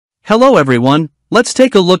Hello everyone, let's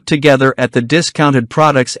take a look together at the discounted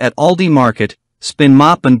products at ALDI Market. Spin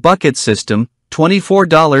mop and bucket system,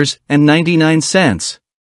 $24.99.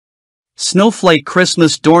 Snowflake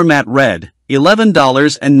Christmas doormat red,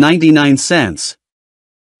 $11.99.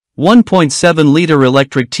 1.7-liter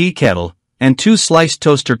electric tea kettle and 2-slice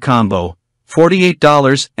toaster combo,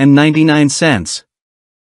 $48.99.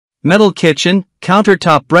 Metal kitchen,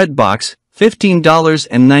 countertop bread box,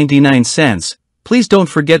 $15.99. Please don't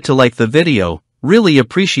forget to like the video, really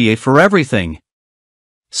appreciate for everything.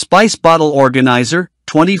 Spice bottle organizer,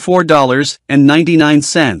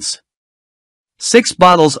 $24.99. 6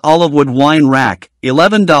 bottles olive wood wine rack,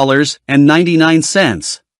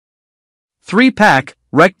 $11.99. 3-pack,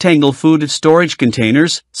 rectangle food storage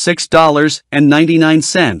containers,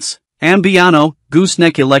 $6.99. Ambiano,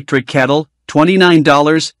 gooseneck electric kettle,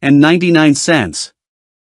 $29.99.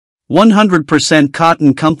 100%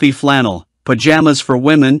 cotton comfy flannel, pajamas for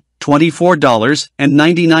women,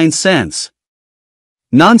 $24.99.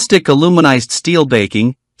 Non-stick aluminized steel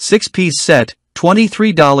baking, 6-piece set,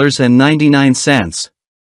 $23.99.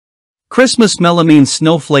 Christmas melamine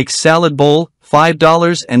snowflake salad bowl,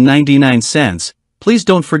 $5.99. Please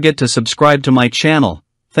don't forget to subscribe to my channel.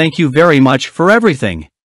 Thank you very much for everything.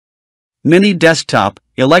 Mini desktop,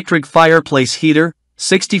 electric fireplace heater,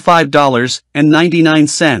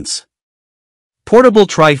 $65.99. Portable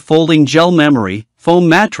tri-folding gel memory, foam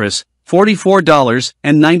mattress,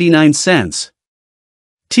 $44.99.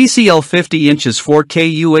 TCL 50 inches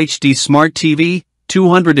 4K UHD Smart TV,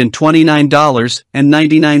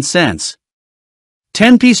 $229.99.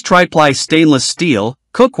 10-piece tri-ply stainless steel,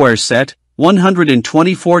 cookware set,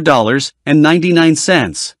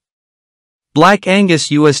 $124.99. Black Angus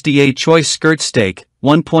USDA choice skirt steak,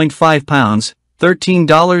 1.5 pounds,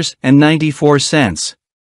 $13.94.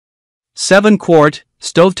 7-quart,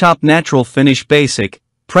 stovetop natural finish basic,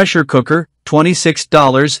 pressure cooker,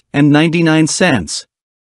 $26.99.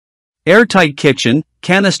 Airtight kitchen,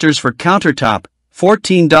 canisters for countertop,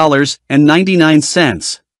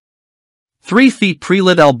 $14.99. 3 feet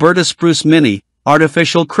pre-lit Alberta spruce mini,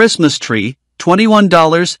 artificial Christmas tree,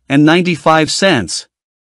 $21.95.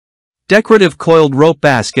 Decorative coiled rope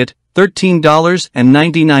basket,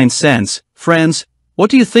 $13.99. Friends,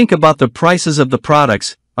 what do you think about the prices of the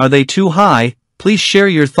products? Are they too high? Please share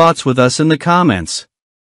your thoughts with us in the comments.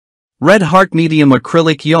 Red Heart medium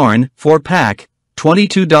acrylic yarn, 4-pack,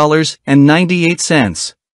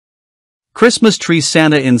 $22.98. Christmas tree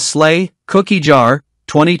Santa in sleigh, cookie jar,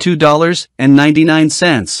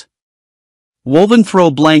 $22.99. Woven throw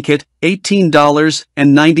blanket,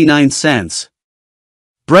 $18.99.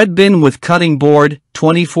 Bread bin with cutting board,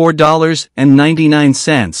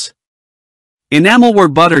 $24.99.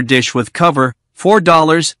 Enamelware butter dish with cover,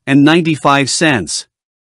 $4.95.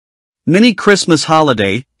 Mini Christmas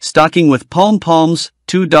holiday, stocking with pom-poms,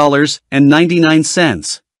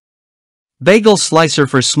 $2.99. Bagel slicer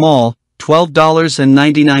for small,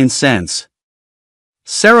 $12.99.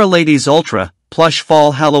 Sarah Ladies Ultra, plush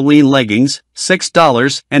fall Halloween leggings,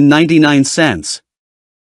 $6.99.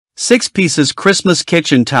 6 pieces Christmas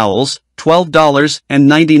kitchen towels,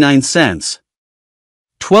 $12.99.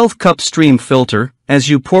 12-cup stream filter, as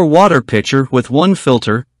you pour water pitcher with 1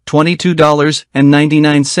 filter,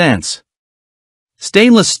 $22.99.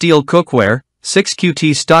 Stainless steel cookware,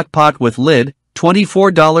 6QT stock pot with lid,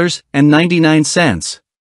 $24.99.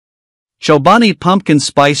 Chobani pumpkin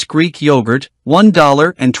spice Greek yogurt,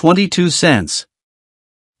 $1.22.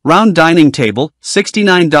 Round dining table,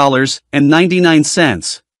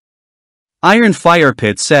 $69.99. Iron fire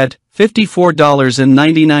pit set,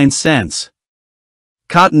 $54.99.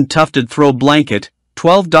 Cotton tufted throw blanket,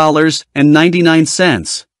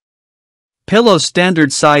 $12.99. Pillow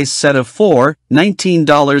standard size set of 4,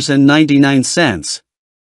 $19.99.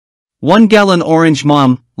 1-gallon orange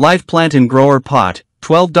mom, live plant and grower pot,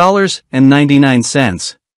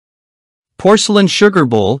 $12.99. Porcelain sugar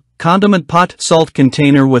bowl, condiment pot salt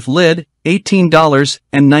container with lid,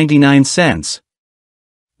 $18.99.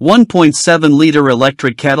 1.7-liter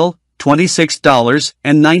electric kettle,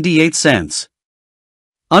 $26.98.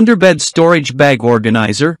 Underbed storage bag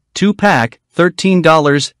organizer, 2-pack,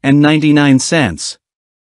 $13.99.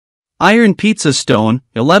 Iron pizza stone,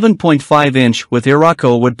 11.5-inch with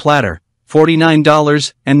Irako wood platter,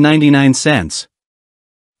 $49.99.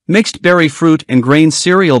 Mixed berry fruit and grain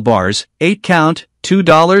cereal bars, 8-count,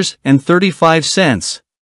 $2.35.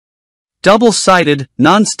 Double-sided,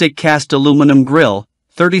 non-stick cast aluminum grill,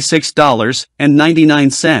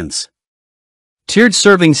 $36.99. Tiered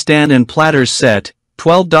serving stand and platters set,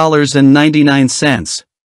 $12.99.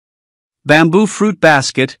 Bamboo fruit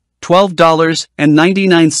basket,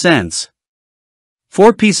 $12.99.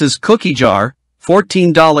 4 pieces cookie jar,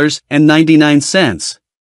 $14.99.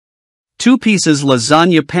 2 pieces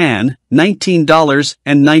lasagna pan,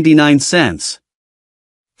 $19.99.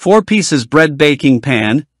 4 pieces bread baking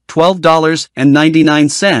pan,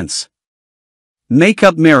 $12.99.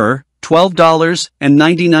 Makeup mirror,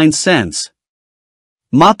 $12.99.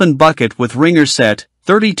 Mop and bucket with wringer set,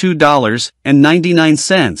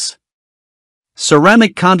 $32.99.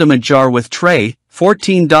 Ceramic condiment jar with tray,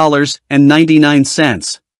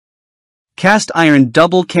 $14.99. Cast iron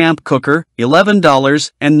double camp cooker,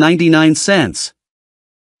 $11.99.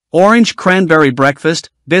 Orange cranberry breakfast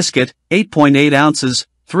biscuit, 8.8 ounces,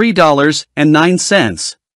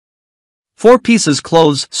 $3.09. 4 pieces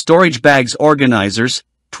clothes storage bags organizers,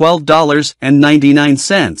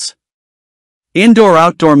 $12.99.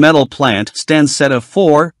 Indoor-outdoor metal plant stand set of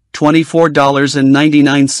 4,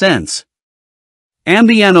 $24.99.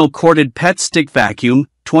 Ambiano corded pet stick vacuum,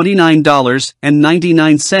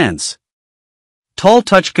 $29.99. Tall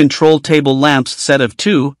touch control table lamps set of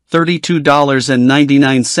 2,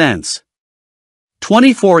 $32.99.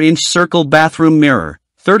 24-inch circle bathroom mirror,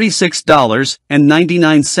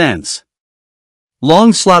 $36.99.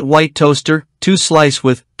 Long slot white toaster, 2 slice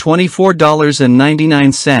with,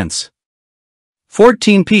 $24.99.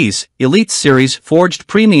 14-piece, Elite Series Forged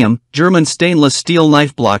Premium, German stainless steel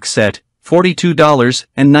knife block set,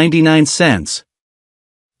 $42.99.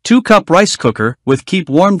 2-cup rice cooker with keep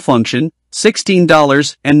warm function,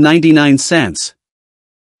 $16.99.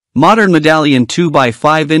 Modern medallion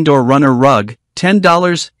 2x5 indoor runner rug,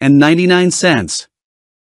 $10.99.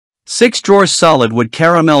 6-drawer solid wood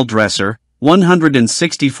caramel dresser,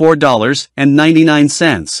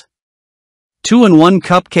 $164.99. 2-in-1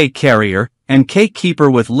 cupcake carrier and cake keeper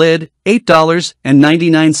with lid,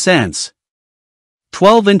 $8.99.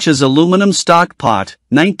 12 inches aluminum stock pot,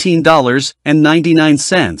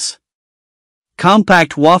 $19.99.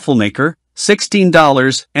 Compact waffle maker,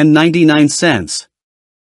 $16.99.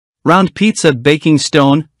 Round pizza baking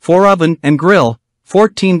stone, 4 oven and grill,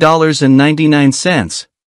 $14.99.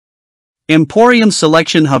 Emporium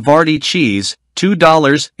Selection Havarti cheese,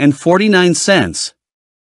 $2.49.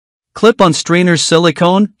 Clip-on strainer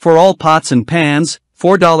silicone for all pots and pans,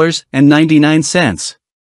 $4.99.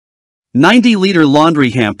 90-liter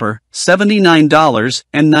laundry hamper,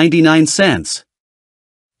 $79.99.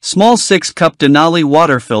 Small 6-cup Denali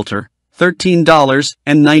water filter,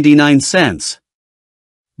 $13.99.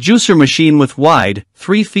 Juicer machine with wide,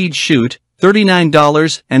 3-feed chute,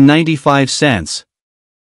 $39.95.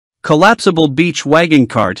 Collapsible beach wagon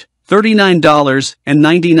cart,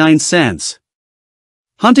 $39.99.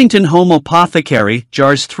 Huntington Home Apothecary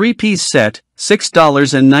jars 3-piece set,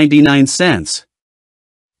 $6.99.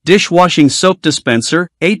 Dishwashing soap dispenser,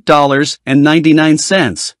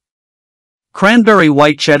 $8.99. Cranberry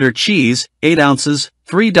white cheddar cheese, 8 ounces,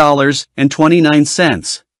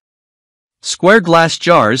 $3.29. Square glass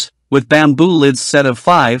jars, with bamboo lids set of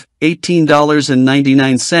 5,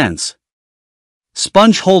 $18.99.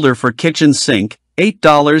 Sponge holder for kitchen sink,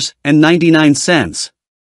 $8.99.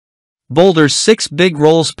 Boulder 6 big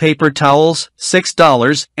rolls paper towels,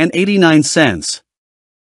 $6.89.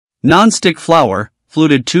 Non-stick flour,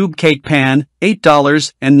 fluted tube cake pan,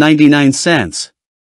 $8.99.